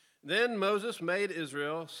Then Moses made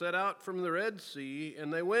Israel set out from the Red Sea,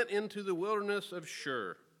 and they went into the wilderness of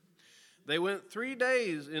Shur. They went 3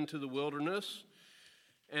 days into the wilderness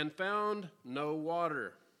and found no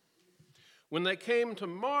water. When they came to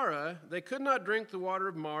Marah, they could not drink the water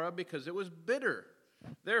of Marah because it was bitter.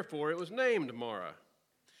 Therefore it was named Marah.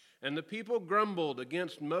 And the people grumbled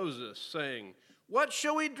against Moses, saying, "What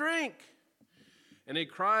shall we drink?" And he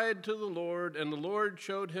cried to the Lord, and the Lord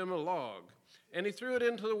showed him a log. And he threw it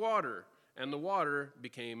into the water, and the water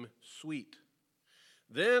became sweet.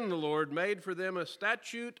 Then the Lord made for them a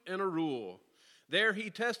statute and a rule. There he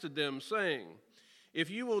tested them, saying, "If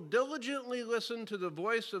you will diligently listen to the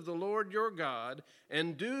voice of the Lord your God,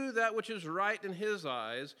 and do that which is right in his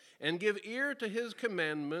eyes, and give ear to his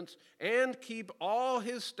commandments, and keep all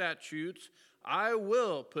his statutes, I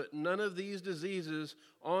will put none of these diseases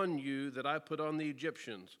on you that I put on the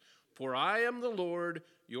Egyptians, for I am the Lord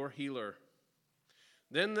your healer."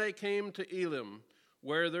 Then they came to Elim,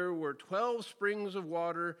 where there were 12 springs of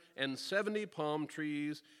water and 70 palm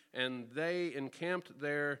trees, and they encamped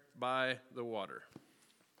there by the water.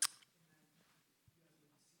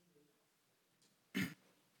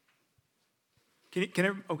 Okay,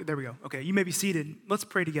 there we go. Okay, you may be seated. Let's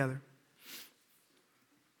pray together.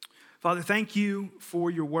 Father, thank you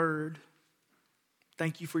for your word.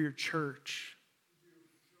 Thank you for your church.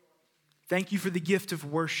 Thank you for the gift of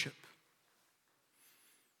worship.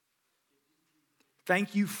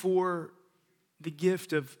 Thank you for the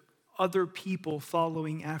gift of other people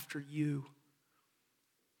following after you.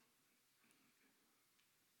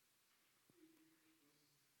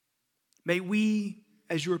 May we,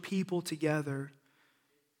 as your people together,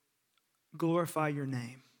 glorify your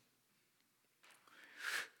name.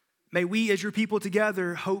 May we, as your people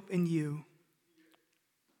together, hope in you.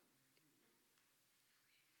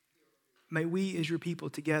 May we, as your people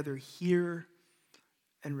together, hear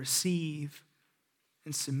and receive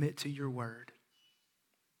and submit to your word.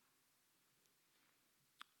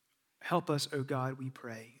 Help us, O God, we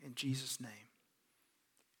pray. In Jesus' name,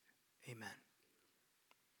 amen.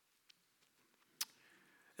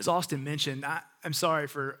 As Austin mentioned, I'm sorry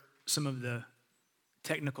for some of the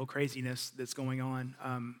technical craziness that's going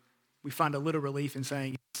on. We find a little relief in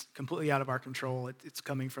saying it's completely out of our control. It's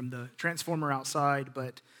coming from the transformer outside,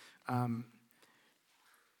 but I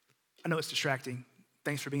know it's distracting.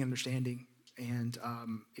 Thanks for being understanding. And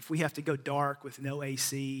if we have to go dark with no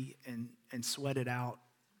AC and sweat it out,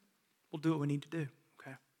 we'll do what we need to do,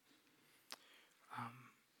 okay?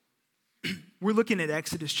 We're looking at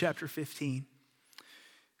Exodus chapter 15.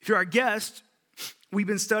 If you're our guest, we've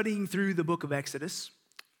been studying through the book of Exodus,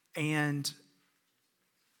 and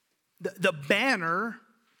the banner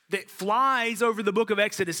that flies over the book of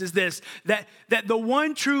Exodus is this, that the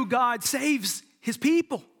one true God saves his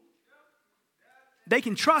people. They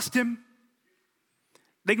can trust him.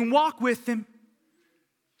 They can walk with him.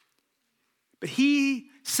 But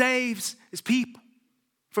he saves his people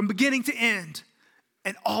from beginning to end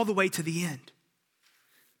and all the way to the end.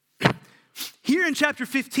 Here in chapter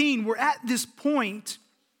 15, we're at this point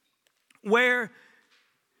where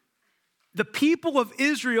the people of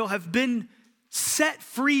Israel have been set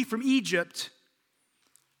free from Egypt,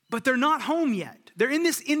 but they're not home yet. They're in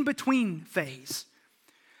this in-between phase.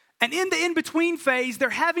 And in the in-between phase,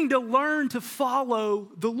 they're having to learn to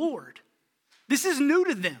follow the Lord. This is new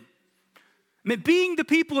to them. I mean, being the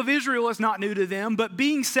people of Israel is not new to them, but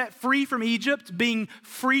being set free from Egypt, being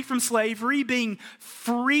free from slavery, being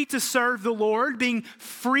free to serve the Lord, being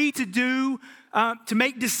free to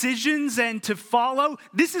make decisions and to follow,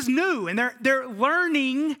 this is new, and they're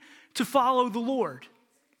learning to follow the Lord.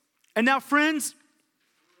 And now, friends,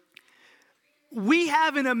 we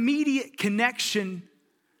have an immediate connection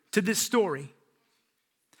to this story.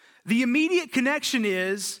 The immediate connection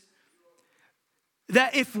is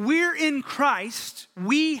that if we're in Christ,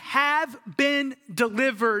 we have been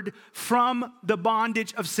delivered from the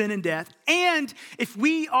bondage of sin and death. And if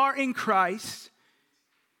we are in Christ,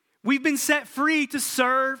 we've been set free to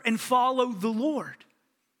serve and follow the Lord.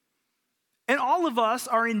 And all of us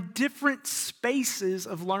are in different spaces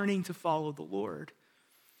of learning to follow the Lord.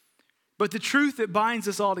 But the truth that binds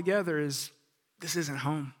us all together is this isn't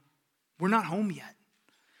home. We're not home yet.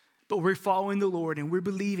 But we're following the Lord, and we're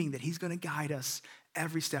believing that he's going to guide us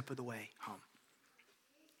every step of the way home.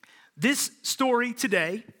 This story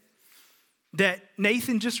today that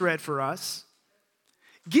Nathan just read for us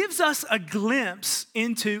gives us a glimpse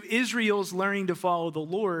into Israel's learning to follow the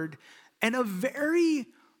Lord, and a very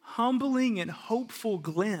humbling and hopeful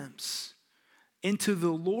glimpse into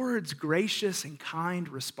the Lord's gracious and kind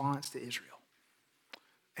response to Israel.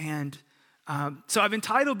 And so I've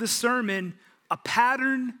entitled this sermon, "A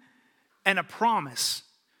Pattern and a promise.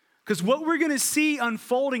 Because what we're going to see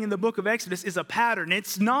unfolding in the book of Exodus is a pattern.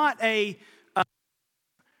 It's not a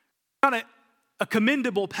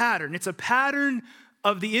commendable pattern. It's a pattern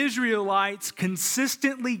of the Israelites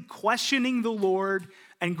consistently questioning the Lord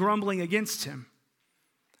and grumbling against him.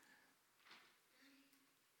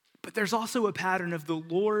 But there's also a pattern of the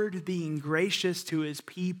Lord being gracious to his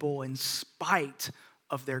people in spite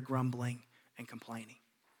of their grumbling and complaining.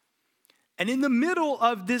 And in the middle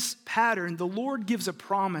of this pattern, the Lord gives a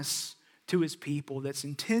promise to his people that's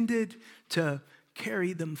intended to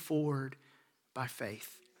carry them forward by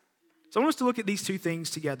faith. So I want us to look at these two things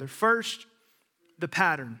together. First, the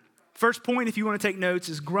pattern. First point, if you want to take notes,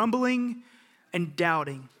 is grumbling and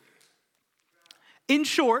doubting. In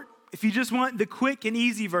short, if you just want the quick and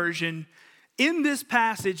easy version, in this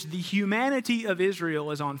passage, the humanity of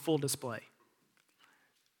Israel is on full display.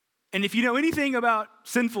 And if you know anything about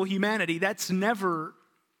sinful humanity, that's never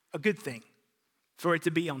a good thing for it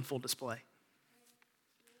to be on full display.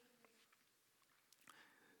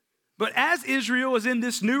 But as Israel is in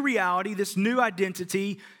this new reality, this new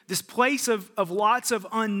identity, this place of lots of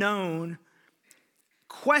unknown,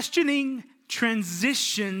 questioning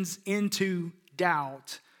transitions into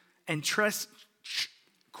doubt, and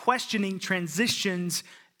questioning transitions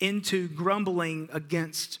into grumbling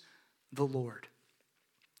against the Lord.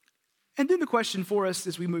 And then the question for us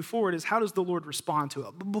as we move forward is, how does the Lord respond to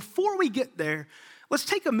it? But before we get there, let's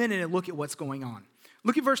take a minute and look at what's going on.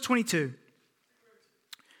 Look at verse 22.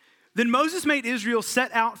 Then Moses made Israel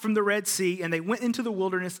set out from the Red Sea, and they went into the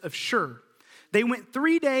wilderness of Shur. They went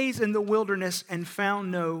 3 days in the wilderness and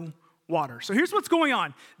found no water. So here's what's going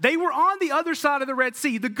on. They were on the other side of the Red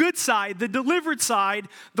Sea, the good side, the delivered side.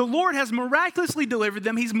 The Lord has miraculously delivered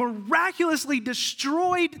them. He's miraculously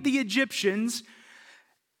destroyed the Egyptians.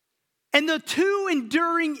 And the two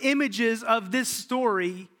enduring images of this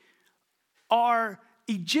story are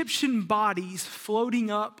Egyptian bodies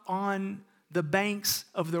floating up on the banks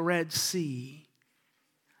of the Red Sea,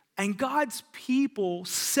 and God's people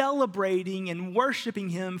celebrating and worshiping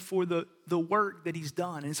him for the work that he's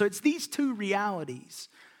done. And so it's these two realities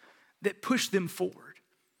that push them forward.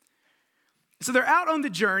 So they're out on the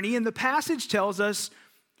journey, and the passage tells us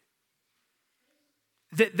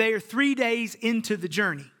that they are 3 days into the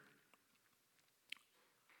journey.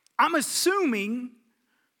 I'm assuming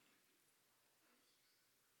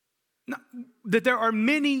that there are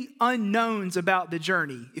many unknowns about the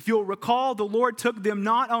journey. If you'll recall, the Lord took them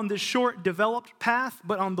not on the short developed path,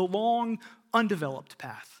 but on the long undeveloped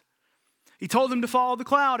path. He told them to follow the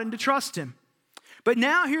cloud and to trust him. But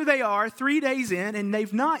now here they are 3 days in, and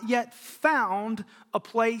they've not yet found a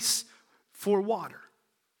place for water.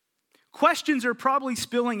 Questions are probably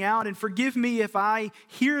spilling out, and forgive me if I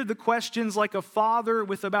hear the questions like a father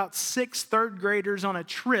with about 6 third graders on a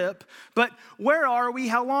trip. But where are we?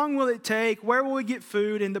 How long will it take? Where will we get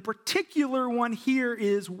food? And the particular one here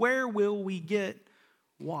is, where will we get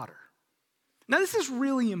water? Now, this is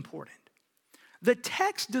really important. The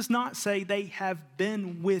text does not say they have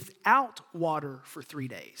been without water for 3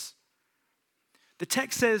 days. The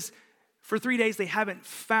text says for 3 days they haven't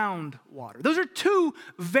found water. Those are two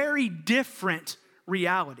very different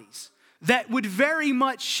realities that would very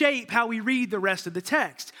much shape how we read the rest of the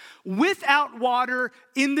text. Without water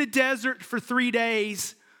in the desert for 3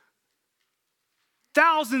 days,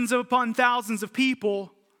 thousands upon thousands of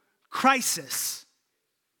people, crisis.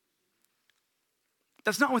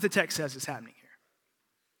 That's not what the text says is happening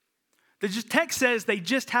here. The text says they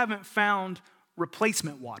just haven't found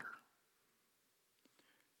replacement water.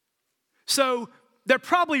 So they're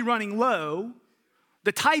probably running low.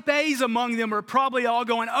 The type A's among them are probably all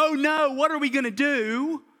going, oh no, what are we going to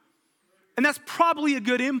do? And that's probably a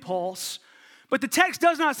good impulse. But the text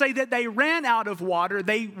does not say that they ran out of water.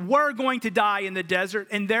 They were going to die in the desert,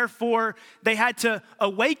 and therefore they had to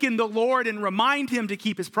awaken the Lord and remind him to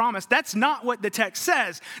keep his promise. That's not what the text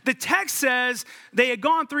says. The text says they had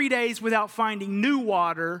gone 3 days without finding new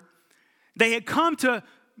water. They had come to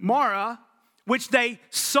Marah, which they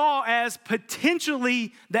saw as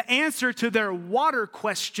potentially the answer to their water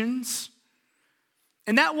questions.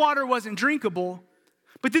 And that water wasn't drinkable.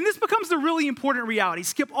 But then this becomes the really important reality.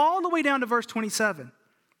 Skip all the way down to verse 27.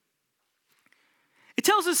 It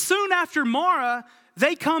tells us soon after Marah,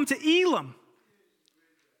 they come to Elim.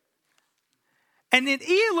 And in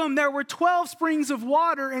Elim, there were 12 springs of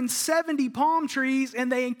water and 70 palm trees,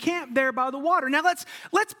 and they encamped there by the water. Now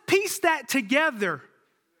let's piece that together.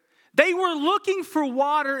 They were looking for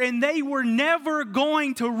water, and they were never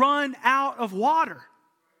going to run out of water.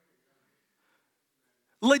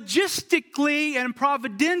 logistically and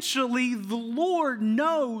providentially, the Lord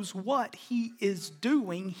knows what he is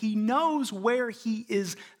doing. He knows where he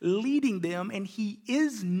is leading them, and he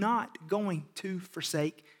is not going to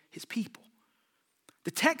forsake his people.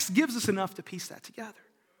 The text gives us enough to piece that together.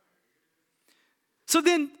 So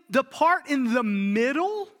then the part in the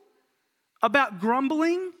middle about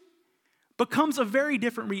grumbling becomes a very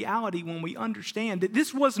different reality when we understand that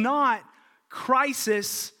this was not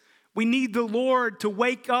crisis. We need the Lord to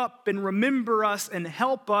wake up and remember us and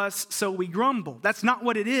help us, so we grumble. That's not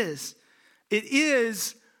what it is. It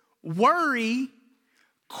is worry,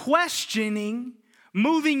 questioning,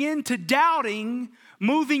 moving into doubting,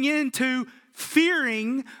 moving into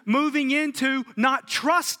fearing, moving into not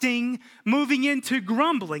trusting, moving into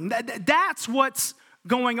grumbling. That's what's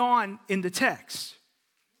going on in the text.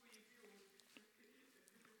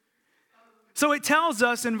 So it tells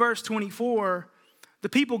us in verse 24, the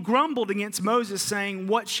people grumbled against Moses, saying,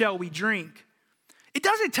 "What shall we drink?" It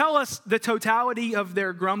doesn't tell us the totality of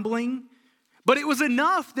their grumbling, but it was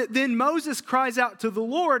enough that then Moses cries out to the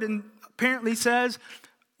Lord and apparently says,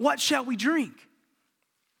 "What shall we drink?"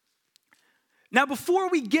 Now, before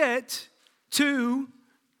we get to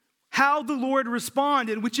how the Lord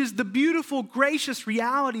responded, which is the beautiful, gracious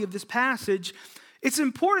reality of this passage, it's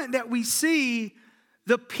important that we see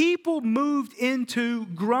the people moved into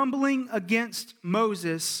grumbling against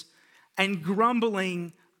Moses and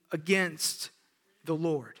grumbling against the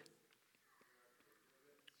Lord.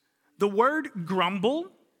 The word grumble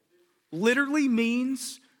literally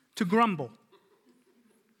means to grumble.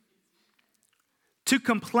 To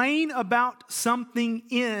complain about something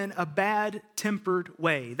in a bad-tempered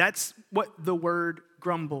way. That's what the word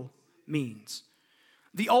grumble means.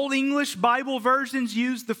 The Old English Bible versions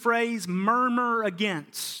use the phrase murmur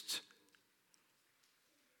against.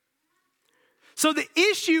 So the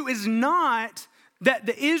issue is not that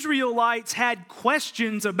the Israelites had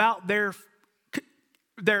questions about their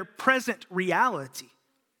present reality.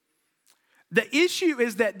 The issue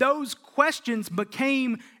is that those questions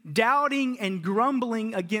became doubting and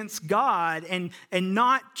grumbling against God and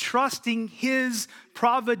not trusting his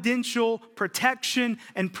providential protection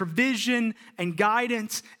and provision and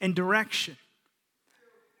guidance and direction.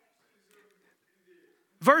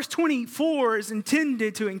 Verse 24 is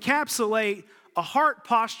intended to encapsulate a heart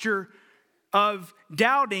posture of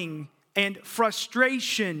doubting and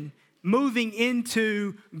frustration, moving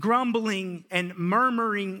into grumbling and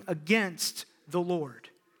murmuring against the Lord.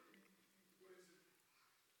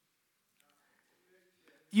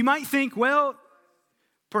 You might think, well,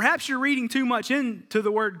 perhaps you're reading too much into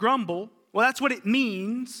the word grumble. Well, that's what it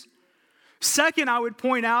means. Second, I would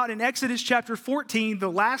point out in Exodus chapter 14, the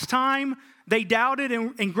last time they doubted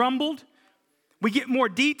and grumbled, we get more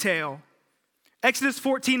detail. Exodus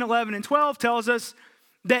 14, 11, and 12 tells us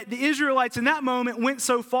that the Israelites in that moment went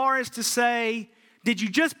so far as to say, "Did you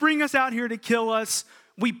just bring us out here to kill us?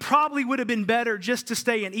 We probably would have been better just to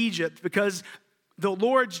stay in Egypt because the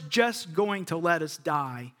Lord's just going to let us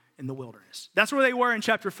die in the wilderness." That's where they were in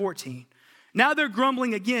chapter 14. Now they're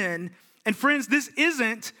grumbling again. And friends, this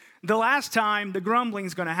isn't the last time the grumbling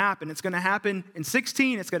is going to happen. It's going to happen in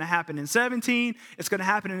 16. It's going to happen in 17. It's going to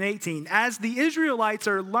happen in 18. As the Israelites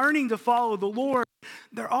are learning to follow the Lord,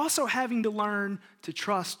 they're also having to learn to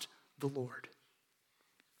trust the Lord.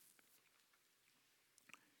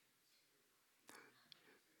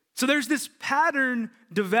 So there's this pattern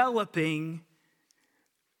developing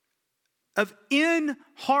of in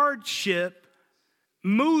hardship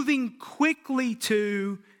moving quickly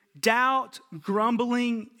to doubt,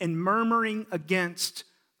 grumbling, and murmuring against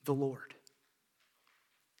the Lord.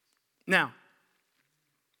 Now,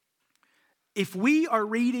 if we are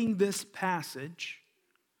reading this passage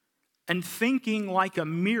and thinking like a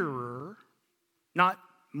mirror, not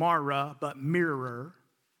Mara, but mirror,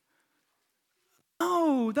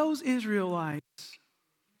 oh, those Israelites,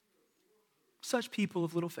 such people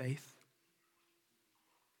of little faith.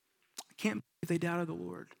 I can't believe they doubted the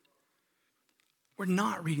Lord. We're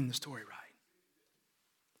not reading the story right.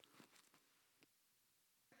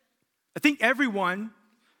 I think everyone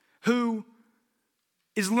who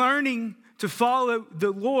is learning to follow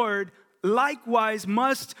the Lord likewise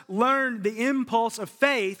must learn the impulse of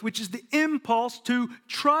faith, which is the impulse to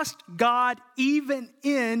trust God even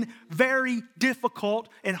in very difficult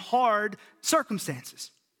and hard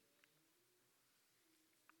circumstances.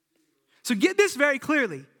 So get this very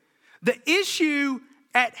clearly. The issue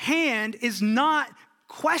at hand is not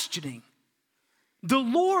questioning. The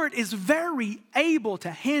Lord is very able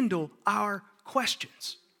to handle our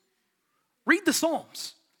questions. Read the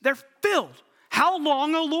Psalms. They're filled. How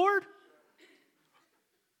long, O Lord?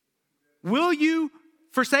 Will you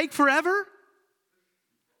forsake forever?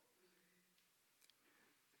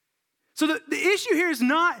 So the issue here is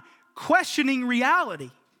not questioning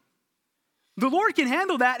reality. The Lord can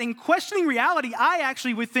handle that, and questioning reality, I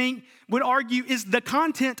actually would argue, is the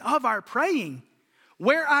content of our praying.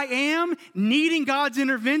 Where I am, needing God's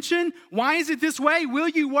intervention, why is it this way? Will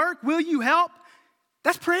you work? Will you help?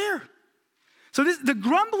 That's prayer. So the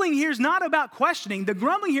grumbling here is not about questioning. The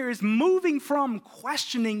grumbling here is moving from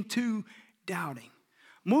questioning to doubting.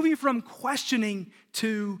 Moving from questioning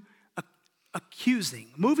to accusing.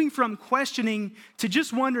 Moving from questioning to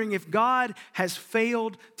just wondering if God has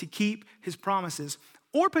failed to keep his promises.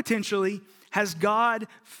 Or potentially, has God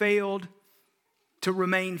failed to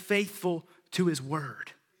remain faithful to his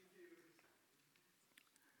word?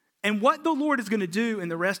 And what the Lord is going to do in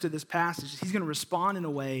the rest of this passage is he's going to respond in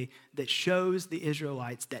a way that shows the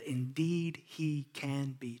Israelites that indeed he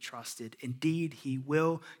can be trusted. Indeed, he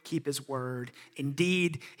will keep his word.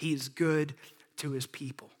 Indeed, he is good to his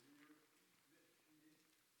people.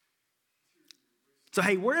 So,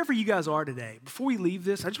 hey, wherever you guys are today, before we leave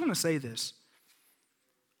this, I just want to say this.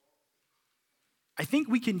 I think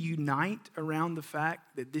we can unite around the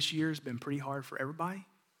fact that this year has been pretty hard for everybody.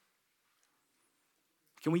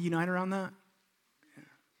 Can we unite around that? Yeah.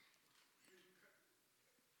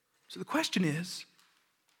 So the question is,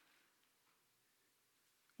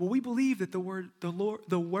 will we believe that the word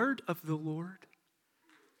of the Lord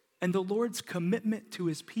and the Lord's commitment to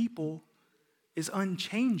his people is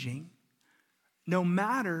unchanging, no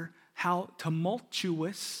matter how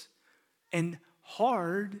tumultuous and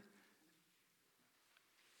hard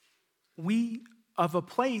of a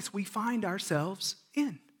place we find ourselves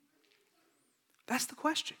in? That's the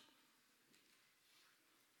question.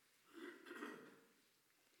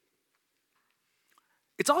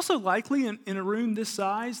 It's also likely in a room this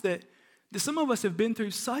size that some of us have been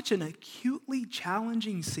through such an acutely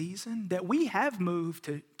challenging season that we have moved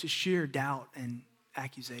to sheer doubt and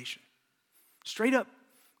accusation. Straight up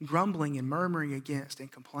grumbling and murmuring against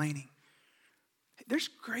and complaining. There's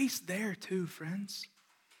grace there too, friends.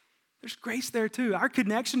 There's grace there too. Our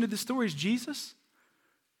connection to this story is Jesus.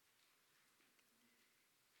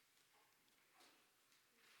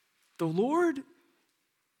 The Lord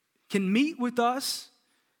can meet with us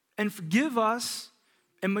and forgive us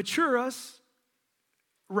and mature us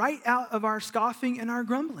right out of our scoffing and our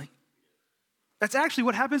grumbling. That's actually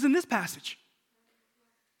what happens in this passage.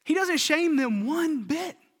 He doesn't shame them one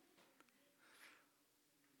bit.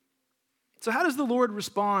 So how does the Lord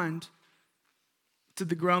respond to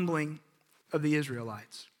the grumbling of the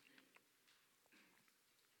Israelites?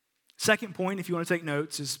 Second point, if you want to take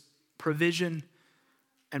notes, is provision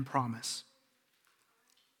and promise.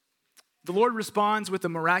 The Lord responds with a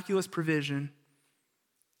miraculous provision,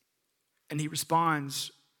 and he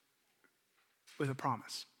responds with a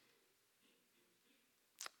promise.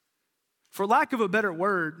 For lack of a better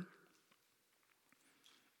word,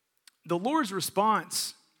 the Lord's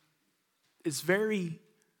response is very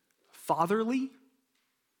fatherly,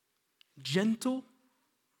 gentle,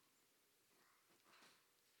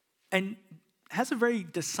 and has a very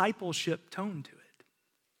discipleship tone to it.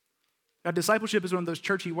 Now, discipleship is one of those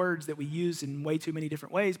churchy words that we use in way too many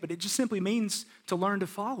different ways, but it just simply means to learn to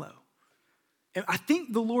follow. And I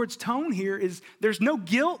think the Lord's tone here is there's no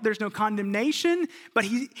guilt, there's no condemnation, but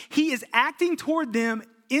he is acting toward them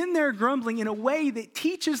in their grumbling in a way that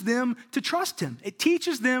teaches them to trust him. It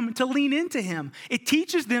teaches them to lean into him. It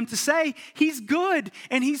teaches them to say, he's good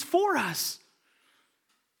and he's for us.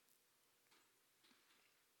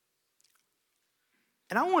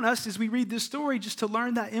 And I want us, as we read this story, just to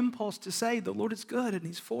learn that impulse to say the Lord is good and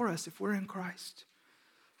he's for us if we're in Christ.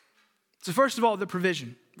 So first of all, the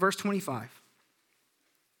provision. Verse 25.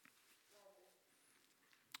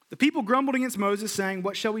 The people grumbled against Moses, saying,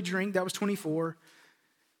 "What shall we drink?" That was 24.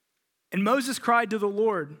 And Moses cried to the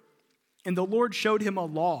Lord, and the Lord showed him a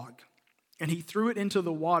log, and he threw it into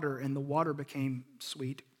the water, and the water became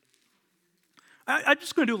sweet. I'm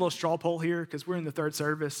just going to do a little straw poll here because we're in the third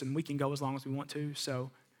service and we can go as long as we want to.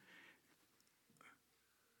 So,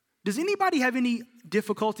 does anybody have any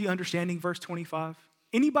difficulty understanding verse 25?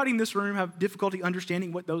 Anybody in this room have difficulty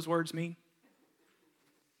understanding what those words mean?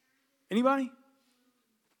 Anybody?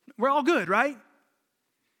 We're all good, right?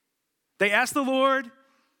 They asked the Lord.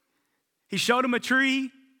 He showed them a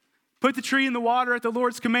tree, put the tree in the water at the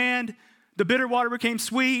Lord's command. The bitter water became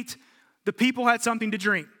sweet. The people had something to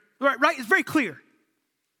drink. Right? It's very clear.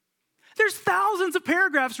 There's thousands of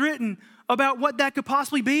paragraphs written about what that could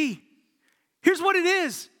possibly be. Here's what it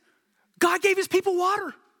is. God gave his people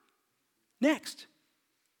water. Next.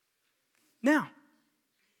 Now.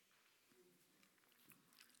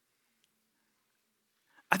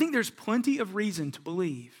 I think there's plenty of reason to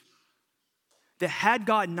believe that had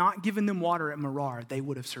God not given them water at Merar, they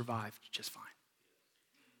would have survived just fine.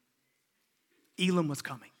 Elam was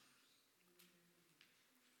coming.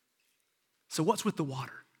 So what's with the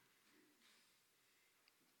water?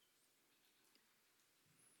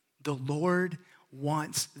 The Lord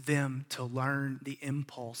wants them to learn the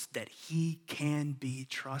impulse that he can be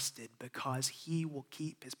trusted because he will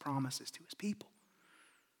keep his promises to his people.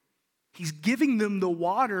 He's giving them the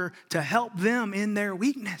water to help them in their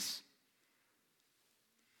weakness.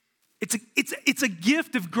 It's a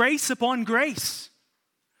gift of grace upon grace.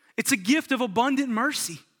 It's a gift of abundant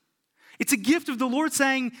mercy. It's a gift of the Lord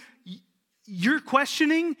saying, you're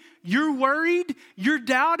questioning, you're worried, you're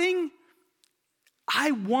doubting.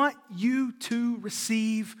 I want you to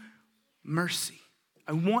receive mercy.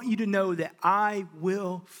 I want you to know that I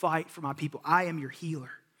will fight for my people. I am your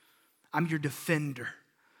healer. I'm your defender.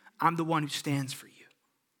 I'm the one who stands for you.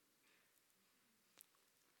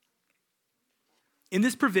 In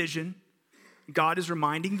this provision, God is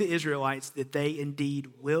reminding the Israelites that they indeed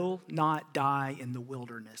will not die in the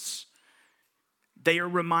wilderness. They are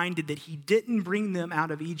reminded that he didn't bring them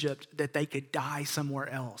out of Egypt that they could die somewhere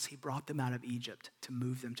else. He brought them out of Egypt to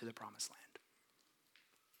move them to the promised land.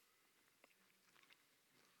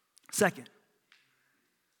 Second,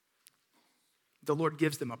 the Lord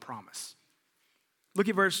gives them a promise. Look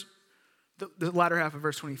at the latter half of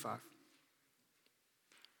verse 25.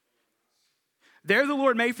 There the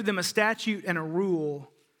Lord made for them a statute and a rule,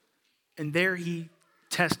 and there he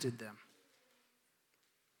tested them.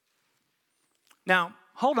 Now,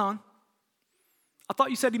 hold on. I thought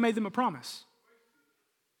you said he made them a promise.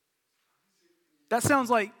 That sounds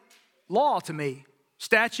like law to me.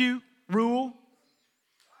 Statute, rule.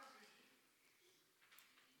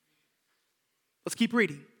 Let's keep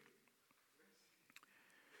reading.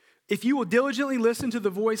 If you will diligently listen to the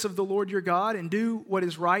voice of the Lord your God and do what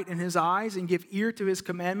is right in his eyes and give ear to his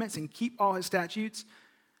commandments and keep all his statutes,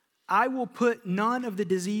 I will put none of the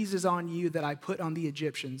diseases on you that I put on the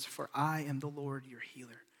Egyptians, for I am the Lord your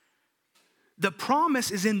healer. The promise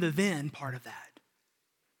is in the then part of that.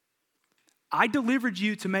 I delivered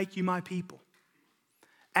you to make you my people.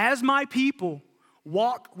 As my people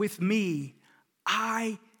walk with me,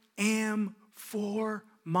 I am for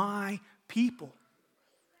my people.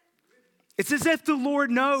 It's as if the Lord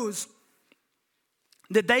knows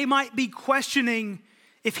that they might be questioning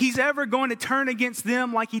if he's ever going to turn against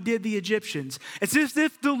them like he did the Egyptians. It's as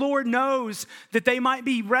if the Lord knows that they might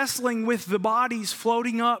be wrestling with the bodies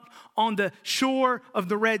floating up on the shore of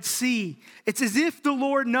the Red Sea. It's as if the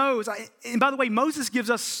Lord knows. And by the way, Moses gives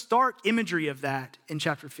us stark imagery of that in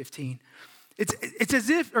chapter 15. It's as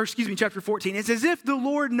if, chapter 14. It's as if the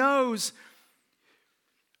Lord knows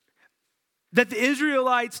that the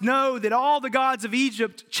Israelites know that all the gods of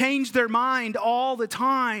Egypt change their mind all the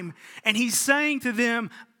time. And he's saying to them,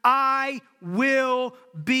 I will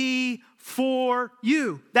be for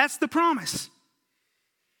you. That's the promise.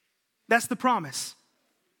 That's the promise.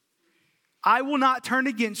 I will not turn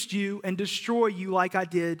against you and destroy you like I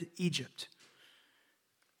did Egypt.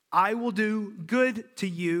 I will do good to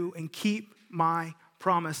you and keep my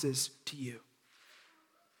promises to you.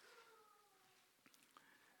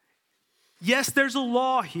 Yes, there's a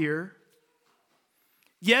law here.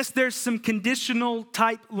 Yes, there's some conditional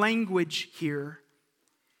type language here.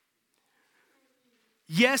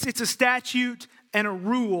 Yes, it's a statute and a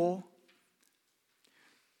rule.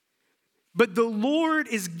 But the Lord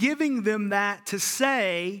is giving them that to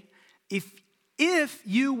say, if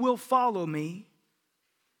you will follow me,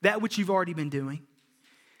 that which you've already been doing,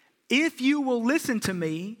 if you will listen to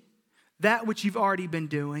me, that which you've already been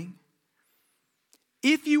doing,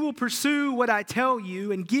 if you will pursue what I tell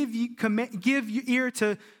you and give your ear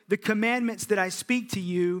to the commandments that I speak to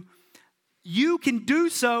you, you can do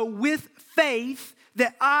so with faith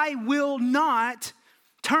that I will not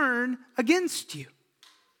turn against you.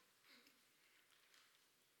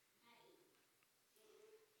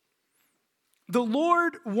 The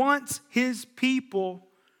Lord wants his people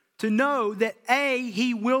to know that A,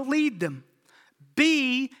 he will lead them,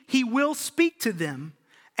 B, he will speak to them,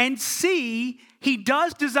 and C, he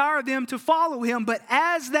does desire them to follow him, but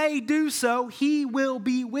as they do so, he will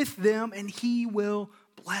be with them and he will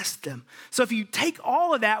bless them. So if you take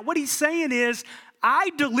all of that, what he's saying is, I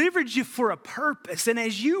delivered you for a purpose, and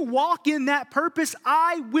as you walk in that purpose,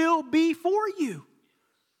 I will be for you.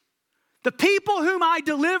 The people whom I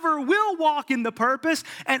deliver will walk in the purpose,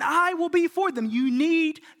 and I will be for them. You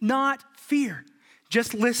need not fear.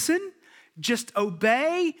 Just listen. Just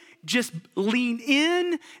obey, just lean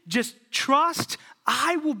in, just trust.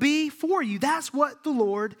 I will be for you. That's what the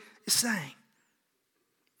Lord is saying.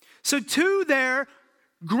 So to their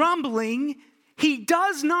grumbling, he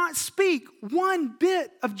does not speak one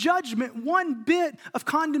bit of judgment, one bit of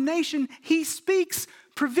condemnation. He speaks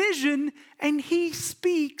provision and he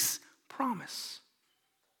speaks promise.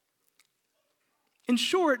 In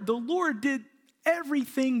short, the Lord did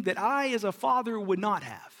everything that I as a father would not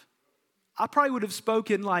have. I probably would have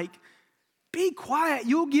spoken like, be quiet,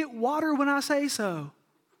 you'll get water when I say so.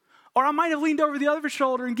 Or I might have leaned over the other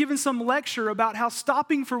shoulder and given some lecture about how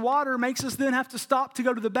stopping for water makes us then have to stop to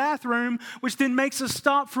go to the bathroom, which then makes us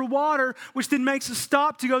stop for water, which then makes us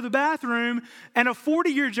stop to go to the bathroom. And a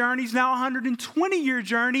 40-year journey is now a 120-year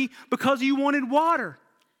journey because you wanted water.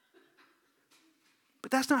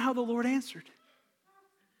 But that's not how the Lord answered.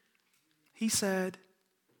 He said,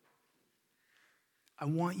 I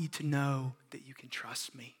want you to know that you can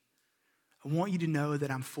trust me. I want you to know that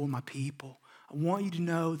I'm for my people. I want you to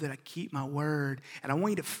know that I keep my word. And I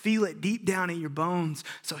want you to feel it deep down in your bones.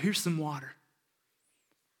 So here's some water.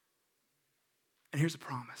 And here's a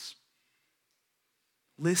promise.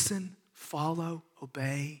 Listen, follow,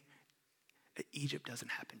 obey. Egypt doesn't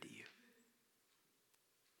happen to you.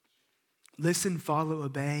 Listen, follow,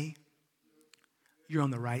 obey. You're on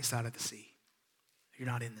the right side of the sea. You're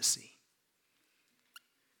not in the sea.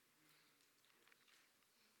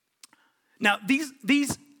 Now,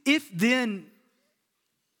 these if-then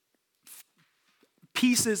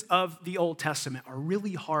pieces of the Old Testament are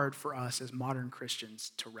really hard for us as modern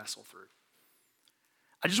Christians to wrestle through.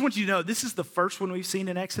 I just want you to know this is the first one we've seen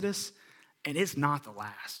in Exodus, and it's not the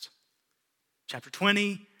last. Chapter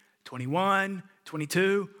 20, 21,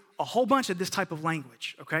 22, a whole bunch of this type of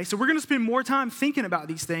language, okay? So we're going to spend more time thinking about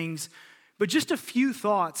these things, but just a few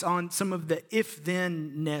thoughts on some of the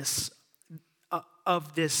if-then-ness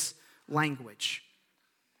of this language.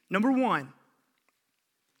 Number one,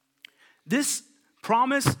 this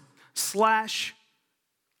promise /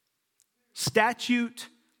 statute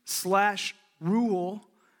 / rule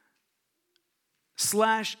 /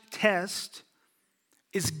 test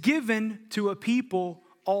is given to a people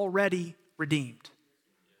already redeemed.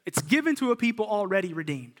 It's given to a people already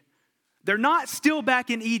redeemed. They're not still back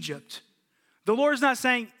in Egypt. The Lord's not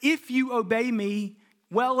saying, if you obey me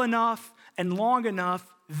well enough and long enough,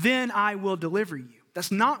 then I will deliver you.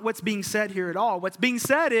 That's not what's being said here at all. What's being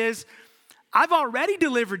said is, I've already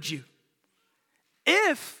delivered you.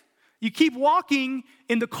 If you keep walking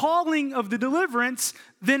in the calling of the deliverance,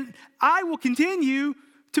 then I will continue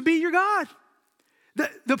to be your God.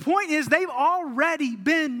 The point is, they've already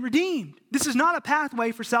been redeemed. This is not a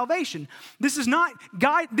pathway for salvation. This is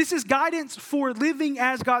guidance for living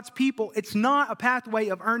as God's people. It's not a pathway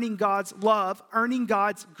of earning God's love, earning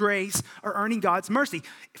God's grace, or earning God's mercy.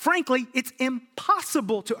 Frankly, it's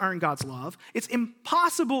impossible to earn God's love. It's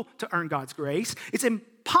impossible to earn God's grace. It's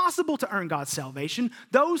impossible to earn God's salvation.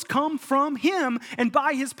 Those come from Him and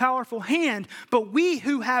by His powerful hand. But we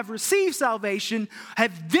who have received salvation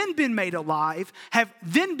have then been made alive, have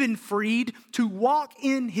then been freed to walk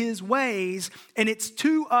in His ways. And it's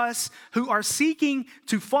to us who are seeking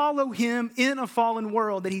to follow Him in a fallen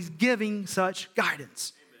world that He's giving such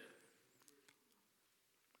guidance. Amen.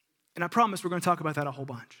 And I promise we're going to talk about that a whole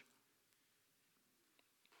bunch.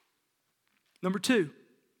 Number two,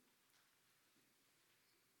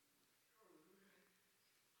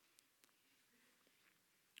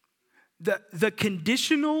 the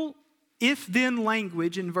conditional if-then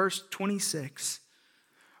language in verse 26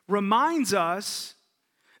 reminds us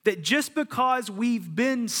that just because we've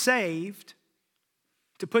been saved,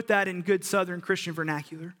 to put that in good Southern Christian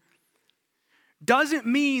vernacular, doesn't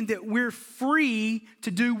mean that we're free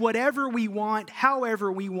to do whatever we want,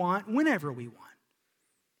 however we want, whenever we want.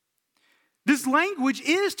 This language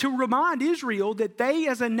is to remind Israel that they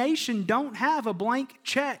as a nation don't have a blank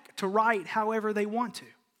check to write however they want to.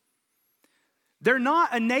 They're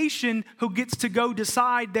not a nation who gets to go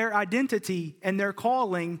decide their identity and their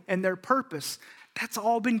calling and their purpose. That's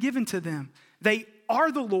all been given to them. They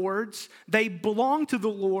are the Lord's. They belong to the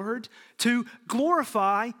Lord to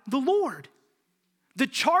glorify the Lord. The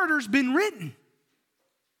charter's been written.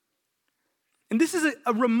 And this is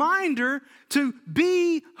a reminder to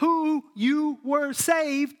be who you were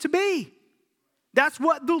saved to be. That's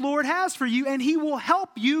what the Lord has for you, and He will help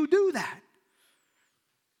you do that.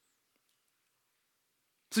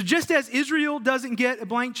 So just as Israel doesn't get a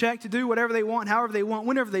blank check to do whatever they want, however they want,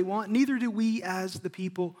 whenever they want, neither do we as the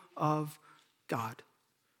people of God.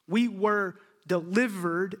 We were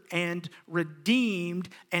delivered and redeemed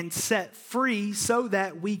and set free so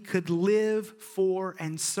that we could live for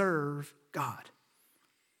and serve God.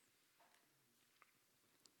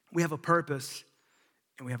 We have a purpose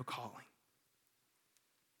and we have a calling.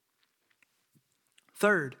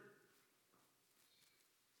 Third,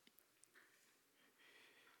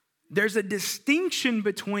 there's a distinction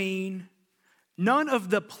between none of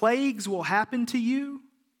the plagues will happen to you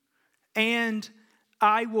and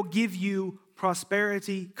I will give you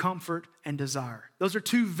prosperity, comfort, and desire. Those are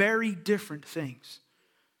two very different things.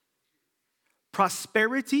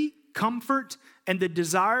 Prosperity, comfort, and the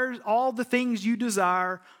desires, all the things you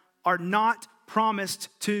desire, are not promised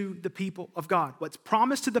to the people of God. What's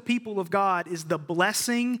promised to the people of God is the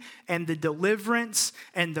blessing and the deliverance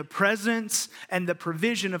and the presence and the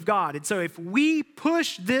provision of God. And so if we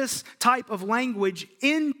push this type of language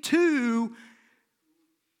into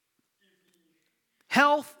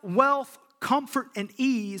health, wealth, comfort, and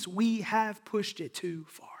ease, we have pushed it too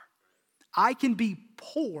far. I can be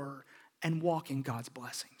poor and walk in God's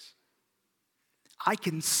blessings. I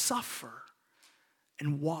can suffer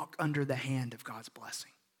and walk under the hand of God's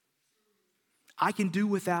blessing. I can do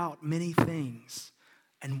without many things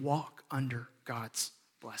and walk under God's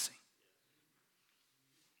blessing.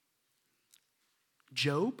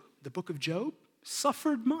 Job, the book of Job,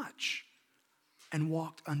 suffered much and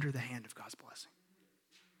walked under the hand of God's blessing.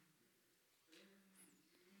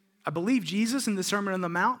 I believe Jesus in the Sermon on the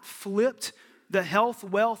Mount flipped the health,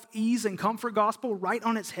 wealth, ease, and comfort gospel right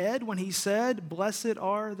on its head when he said, "Blessed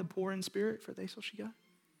are the poor in spirit, for they shall see God.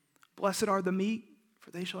 Blessed are the meek,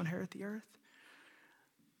 for they shall inherit the earth."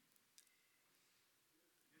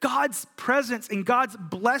 God's presence and God's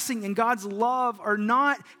blessing and God's love are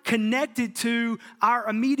not connected to our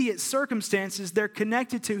immediate circumstances. They're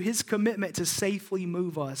connected to his commitment to safely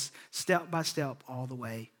move us step by step all the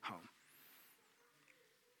way home.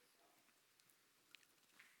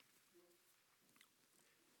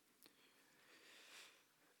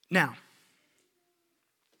 Now,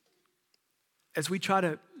 as we try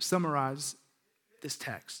to summarize this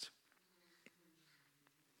text,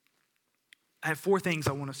 I have 4 things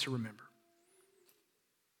I want us to remember.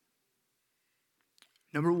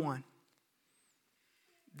 Number 1,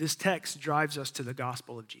 this text drives us to the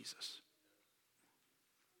gospel of Jesus.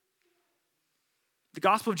 The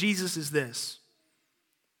gospel of Jesus is this: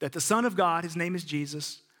 that the Son of God, his name is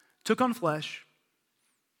Jesus, took on flesh,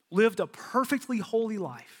 lived a perfectly holy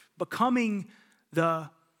life, becoming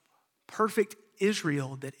the perfect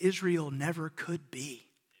Israel that Israel never could be.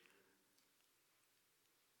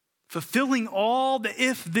 Fulfilling all the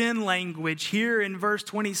if-then language here in verse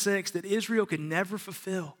 26 that Israel could never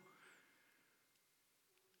fulfill.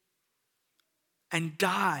 And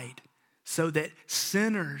died so that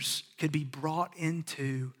sinners could be brought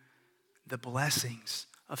into the blessings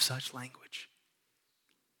of such language.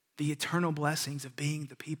 The eternal blessings of being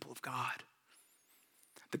the people of God.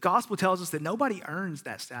 The gospel tells us that nobody earns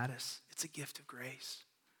that status. It's a gift of grace.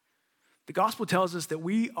 The gospel tells us that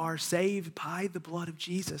we are saved by the blood of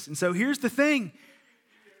Jesus. And so here's the thing.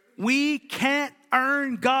 We can't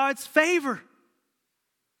earn God's favor.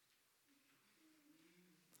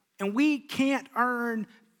 And we can't earn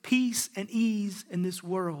peace and ease in this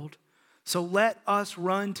world. So let us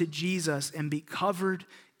run to Jesus and be covered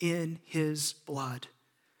in his blood.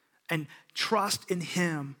 And trust in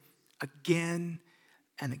him again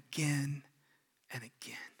and again and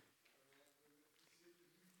again.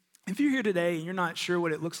 If you're here today and you're not sure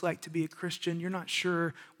what it looks like to be a Christian, you're not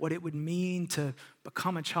sure what it would mean to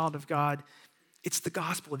become a child of God, it's the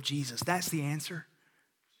gospel of Jesus. That's the answer.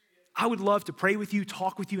 I would love to pray with you,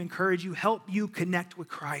 talk with you, encourage you, help you connect with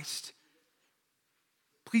Christ.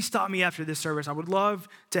 Please stop me after this service. I would love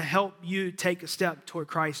to help you take a step toward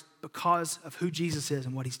Christ because of who Jesus is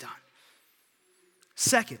and what he's done.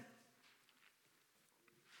 Second,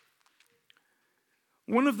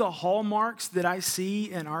 one of the hallmarks that I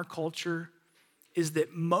see in our culture is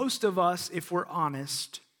that most of us, if we're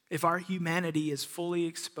honest, if our humanity is fully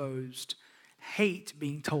exposed, hate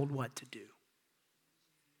being told what to do.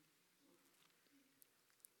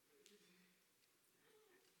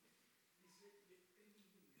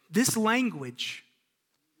 This language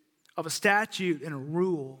of a statute and a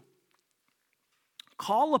rule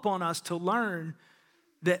call upon us to learn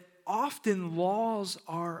that often laws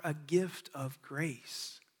are a gift of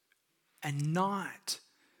grace and not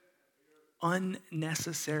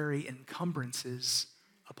unnecessary encumbrances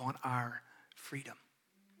upon our freedom.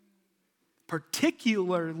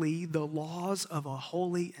 Particularly the laws of a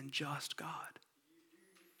holy and just God.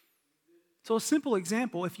 So a simple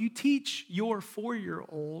example, if you teach your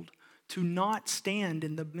 4-year-old to not stand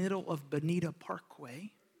in the middle of Bonita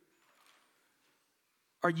Parkway,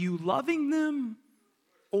 are you loving them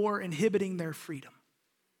or inhibiting their freedom?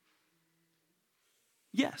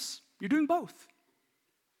 Yes, you're doing both.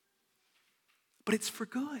 But it's for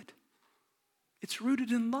good. It's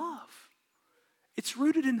rooted in love. It's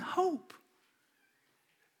rooted in hope.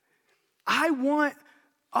 I want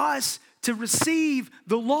us to receive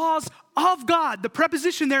the laws of God, the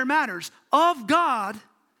preposition there matters, of God,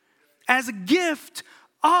 as a gift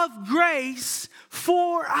of grace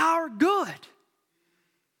for our good.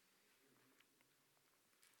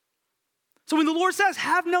 So when the Lord says,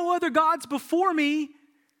 have no other gods before me,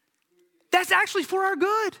 that's actually for our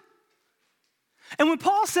good. And when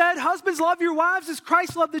Paul said, husbands, love your wives as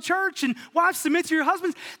Christ loved the church, and wives, submit to your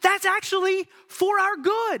husbands, that's actually for our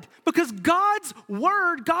good. Because God's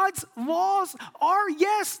word, God's laws are,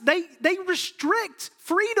 yes, they restrict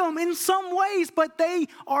freedom in some ways, but they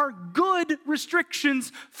are good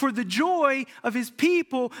restrictions for the joy of his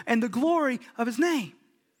people and the glory of his name.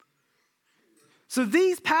 So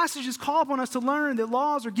these passages call upon us to learn that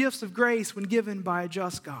laws are gifts of grace when given by a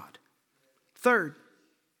just God. Third,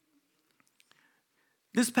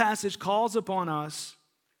 this passage calls upon us,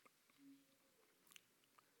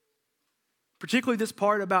 particularly this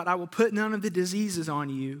part about I will put none of the diseases on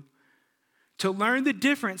you, to learn the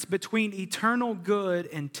difference between eternal good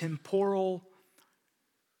and temporal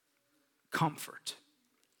comfort.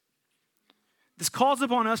 This calls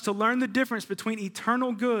upon us to learn the difference between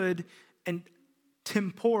eternal good and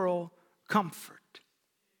temporal comfort.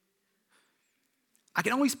 I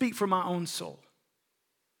can only speak for my own soul.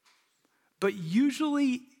 But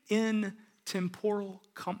usually in temporal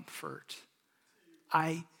comfort,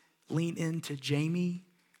 I lean into Jamie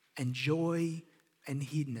and joy and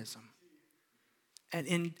hedonism. And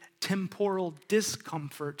in temporal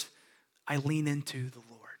discomfort, I lean into the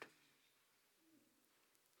Lord.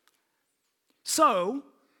 So,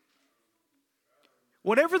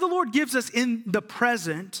 whatever the Lord gives us in the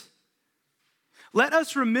present, let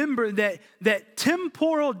us remember that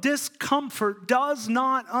temporal discomfort does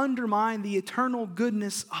not undermine the eternal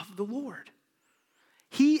goodness of the Lord.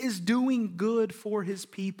 He is doing good for his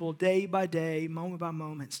people day by day, moment by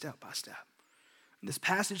moment, step by step. And this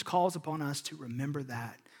passage calls upon us to remember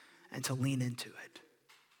that and to lean into it.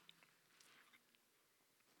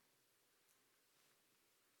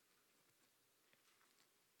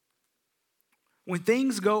 When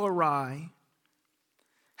things go awry,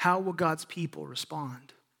 how will God's people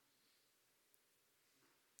respond?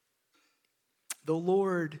 The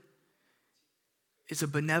Lord is a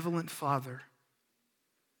benevolent Father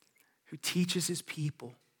who teaches his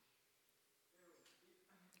people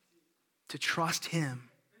to trust him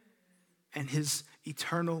and his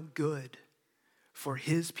eternal good for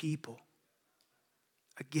his people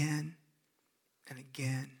again and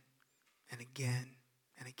again and again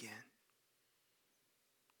and again.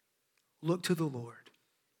 Look to the Lord.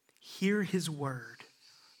 Hear his word.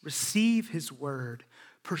 Receive his word.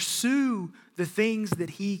 Pursue the things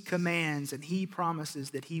that he commands, and he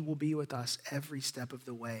promises that he will be with us every step of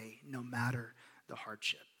the way, no matter the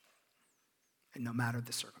hardship and no matter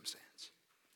the circumstance.